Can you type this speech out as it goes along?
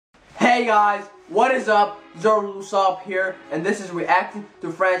Hey guys, what is up? Zorlusop here, and this is reacting to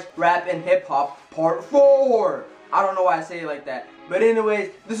French rap and hip hop part 4. I don't know why I say it like that, but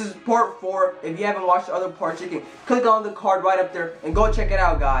anyways, this is part 4. If you haven't watched the other parts, you can click on the card right up there and go check it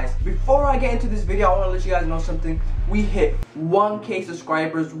out, guys. Before I get into this video, I want to let you guys know something. We hit 1K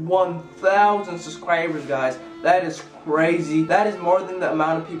subscribers, 1,000 subscribers, guys. That is crazy. That is more than the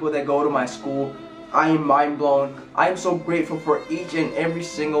amount of people that go to my school. I am mind blown. I am so grateful for each and every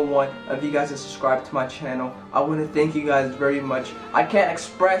single one of you guys that subscribe to my channel. I want to thank you guys very much. I can't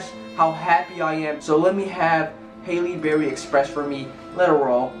express how happy I am. So let me have Haley Berry express for me. Let her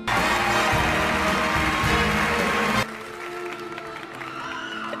roll.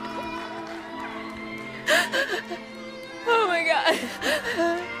 Oh my god.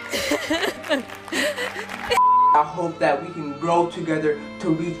 I hope that we can grow together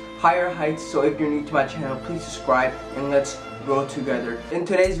to reach higher heights. So if you're new to my channel, please subscribe and let's grow together. In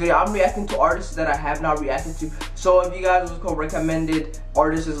today's video, I'm reacting to artists that I have not reacted to. So if you guys would call recommended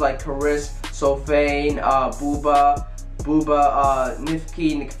artists is like Karis, Sofane, Booba,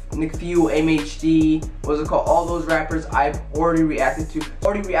 Nifki, Nick Few, MHD, what's it called? All those rappers I've already reacted to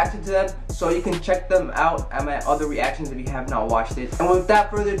them, so you can check them out at my other reactions if you have not watched it. And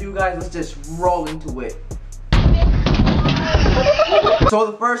without further ado, guys, let's just roll into it. So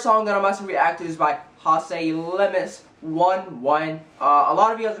the first song that I'm about to react to is by Hayce, Lemsidavodkahamza. A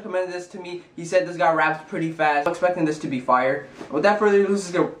lot of you guys recommended this to me. He said this guy raps pretty fast. I'm expecting this to be fire. Without further ado, let's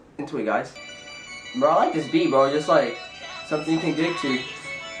just get into it, guys. Bro, I like this beat, bro. Just like something you can dig to.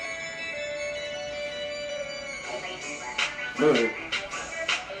 Dude,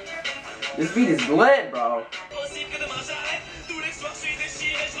 this beat is lit, bro.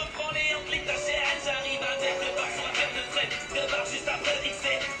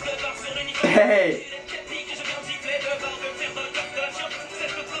 Hey.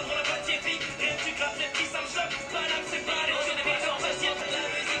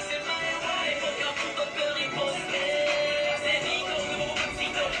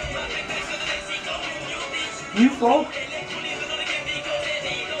 You folk?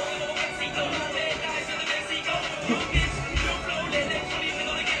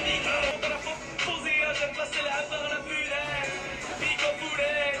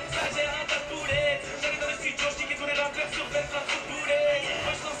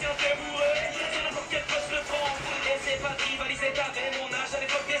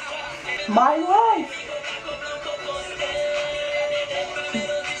 My life!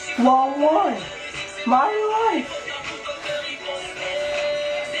 1-1! My life!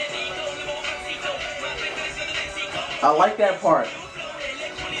 I like that part.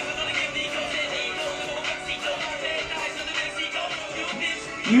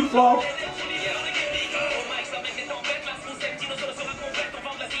 You flow.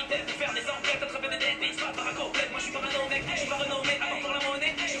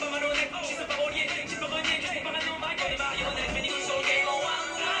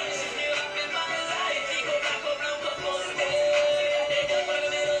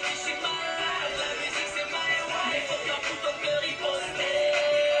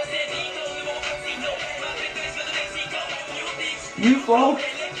 You flow.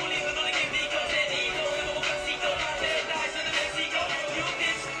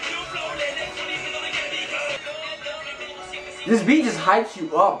 This beat just hypes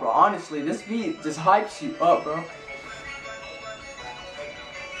you up, bro. Honestly, this beat just hypes you up, bro.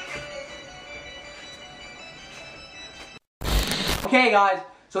 Okay, guys.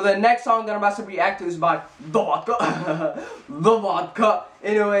 So the next song that I'm about to react to is by The Vodka. The Vodka.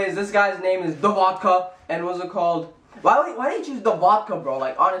 Anyways, this guy's name is The Vodka, and what's it called? Why did you choose The Vodka, bro?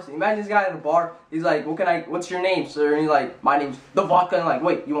 Like, honestly, imagine this guy in a bar. He's like, what's your name, sir? And he's like, my name's The Vodka. And like,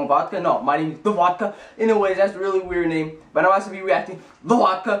 wait, you want vodka? No, my name is The Vodka. Anyways, that's a really weird name. But I'm about to be reacting The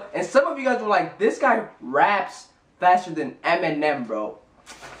Vodka. And some of you guys were like, this guy raps faster than Eminem, bro.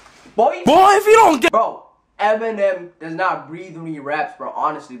 Boy, if you don't get... Bro, Eminem does not breathe when he raps, bro.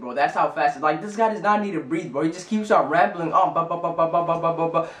 Honestly, bro, that's how fast. Like, this guy does not need to breathe, bro. He just keeps on rambling on.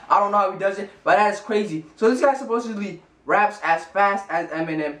 I don't know how he does it, but that is crazy. So this guy supposedly raps as fast as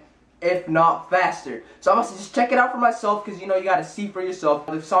Eminem, if not faster. So I must just check it out for myself, because you know you gotta see for yourself.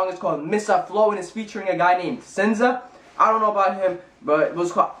 The song is called Missa Flow, and it's featuring a guy named Senza. I don't know about him, but it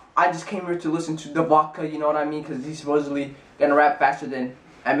was called. I just came here to listen to The Vodka. You know what I mean? Because he's supposedly gonna rap faster than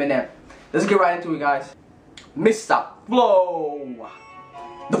Eminem. Let's get right into it, guys. Mr. Flow,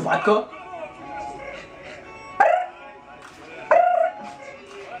 The Vodka.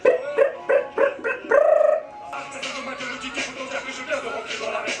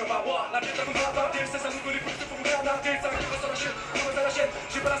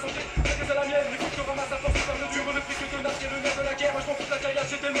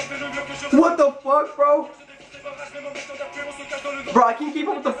 the fuck, bro? Bro, I can't keep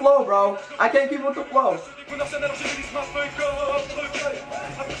up with the flow, bro. I can't keep up with the flow.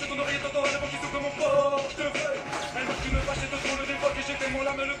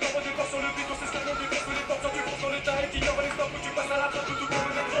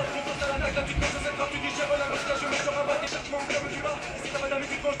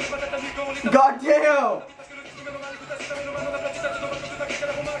 God damn!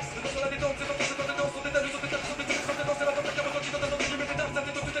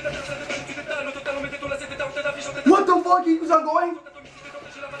 What the fuck? He keeps on going?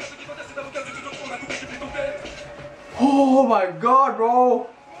 Oh my god, bro.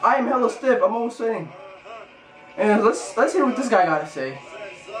 I am hella stiff. I'm almost sitting. And let's hear what this guy gotta say.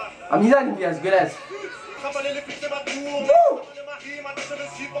 I mean, he's not gonna be as good as. Woo!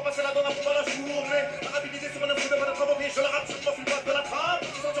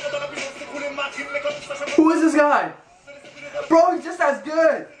 Who is this guy? Bro, he's just as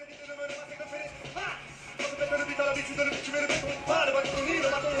good.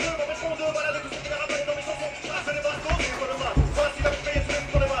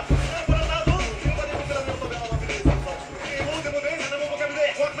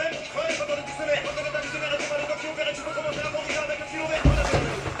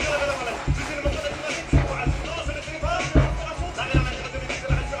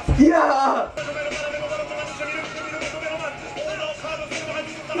 Yeah!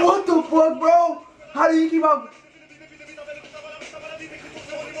 What the fuck, bro? How do you keep up?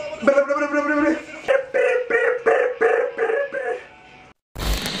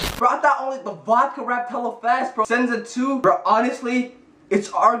 Bro, I thought only the vodka rapped hella fast, bro. Senza 2, bro, honestly,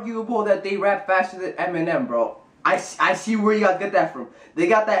 it's arguable that they rap faster than Eminem, bro. I see where you guys get that from. They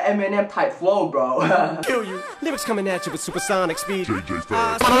got that Eminem type flow, bro. Kill you. Lyrics coming at you with supersonic speed.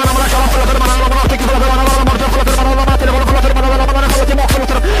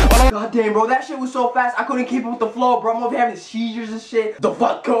 God damn, bro, that shit was so fast I couldn't keep up with the flow, bro. I'm over having seizures and shit. The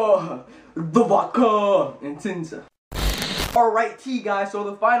vodka, and Senza. Alright, guys, so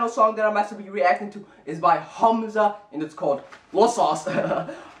the final song that I'm about to be reacting to is by Hamza, and it's called La Sauce.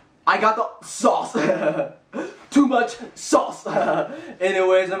 I got the sauce. Too much sauce.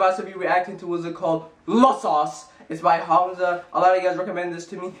 Anyways, I'm about to be reacting to what's it called? La Sauce. It's by Hamza. A lot of you guys recommend this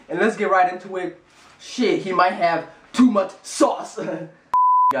to me, and let's get right into it. Shit, he might have too much sauce.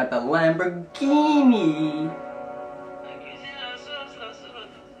 Got the Lamborghini.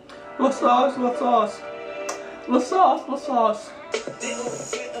 La sauce, la sauce. La sauce, la sauce.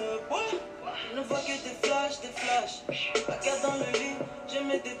 Je ne vois que des flashs. La carte dans le lit, je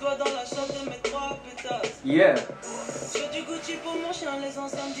mets des doigts dans la chambre de mes 3 pétasses. Yeah. Je fais du Gucci pour mon chien, les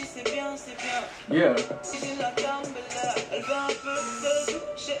ensembles disent c'est bien. Yeah. Cuisine la Cambella, elle veut un peu de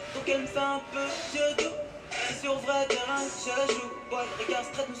douche, donc elle me fait un peu de doux. C'est sur vrai terrain que je joue. Boy, regarde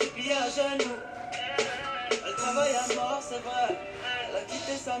straight me supplie à genoux. Elle travaille à mort, c'est vrai. Elle a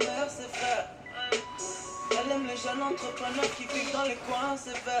quitté sa mère, ses frères. Elle aime les jeunes entrepreneurs qui vivent dans les coins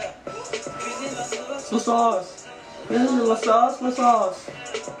sévères. Cuisine la sauce. La sauce. La sauce, la sauce.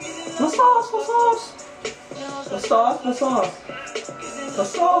 La sauce, la sauce. La sauce, la sauce. La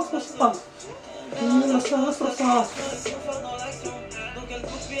sauce, la sauce. La sauce, la sauce. Ils sont forts dans l'action, donc elle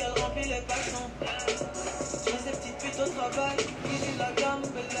coupe puis elle remplit les bâtons. Je mets ces petites putes au travail, cuisine la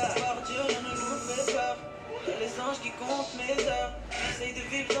Cambella. Par Dieu, rien ne nous fait peur. Y'a les anges qui comptent mes heures. J'essaye de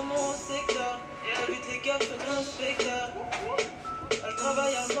vivre dans mon secteur. J'habite les keufs de l'inspecteur. Elle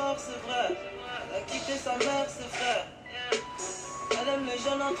travaille à mort, c'est vrai. Elle a quitté sa mère, ses frères. Elle aime les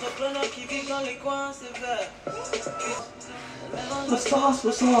jeunes entrepreneurs qui vivent dans les coins sévères. La sauce,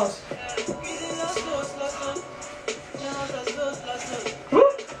 la sauce. Cuisine la sauce, la sauce. Mélange la sauce, la sauce.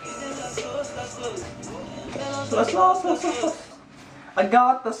 Cuisine la sauce, la sauce. Mélange La sauce, la sauce. I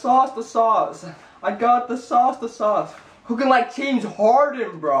got the sauce, the sauce. I got the sauce, the sauce. Who can like James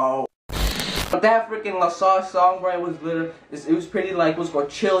Harden, bro? But that freaking La Sauce song, bro, it was literally, it was pretty like, what's called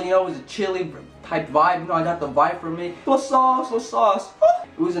chill, you know, it was a chilly type vibe, you know, I got the vibe from it. La Sauce, La Sauce.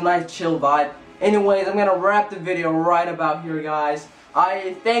 It was a nice chill vibe. Anyways, I'm gonna wrap the video right about here, guys.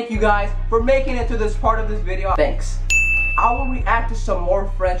 I thank you guys for making it to this part of this video. Thanks. I will react to some more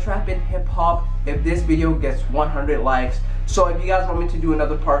French rap and hip hop if this video gets 100 likes. So if you guys want me to do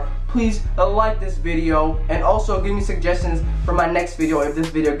another part, please like this video and also give me suggestions for my next video if this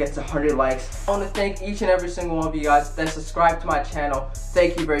video gets 100 likes. I want to thank each and every single one of you guys that subscribe to my channel.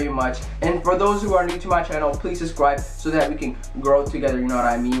 Thank you very much. And for those who are new to my channel, please subscribe so that we can grow together, you know what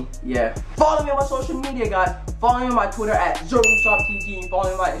I mean? Yeah. Follow me on my social media, guys. Follow me on my Twitter at ZeroRoofTopTG and follow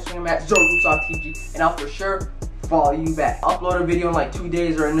me on my Instagram at ZeroRoofTopTG, and I'll for sure follow you back. Upload a video in like 2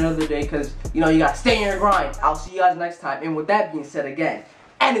 days or another day because, you know, you gotta stay in your grind. I'll see you guys next time. And with that being said again,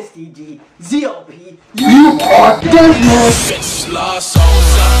 NSTG, ZLP, you are goodness!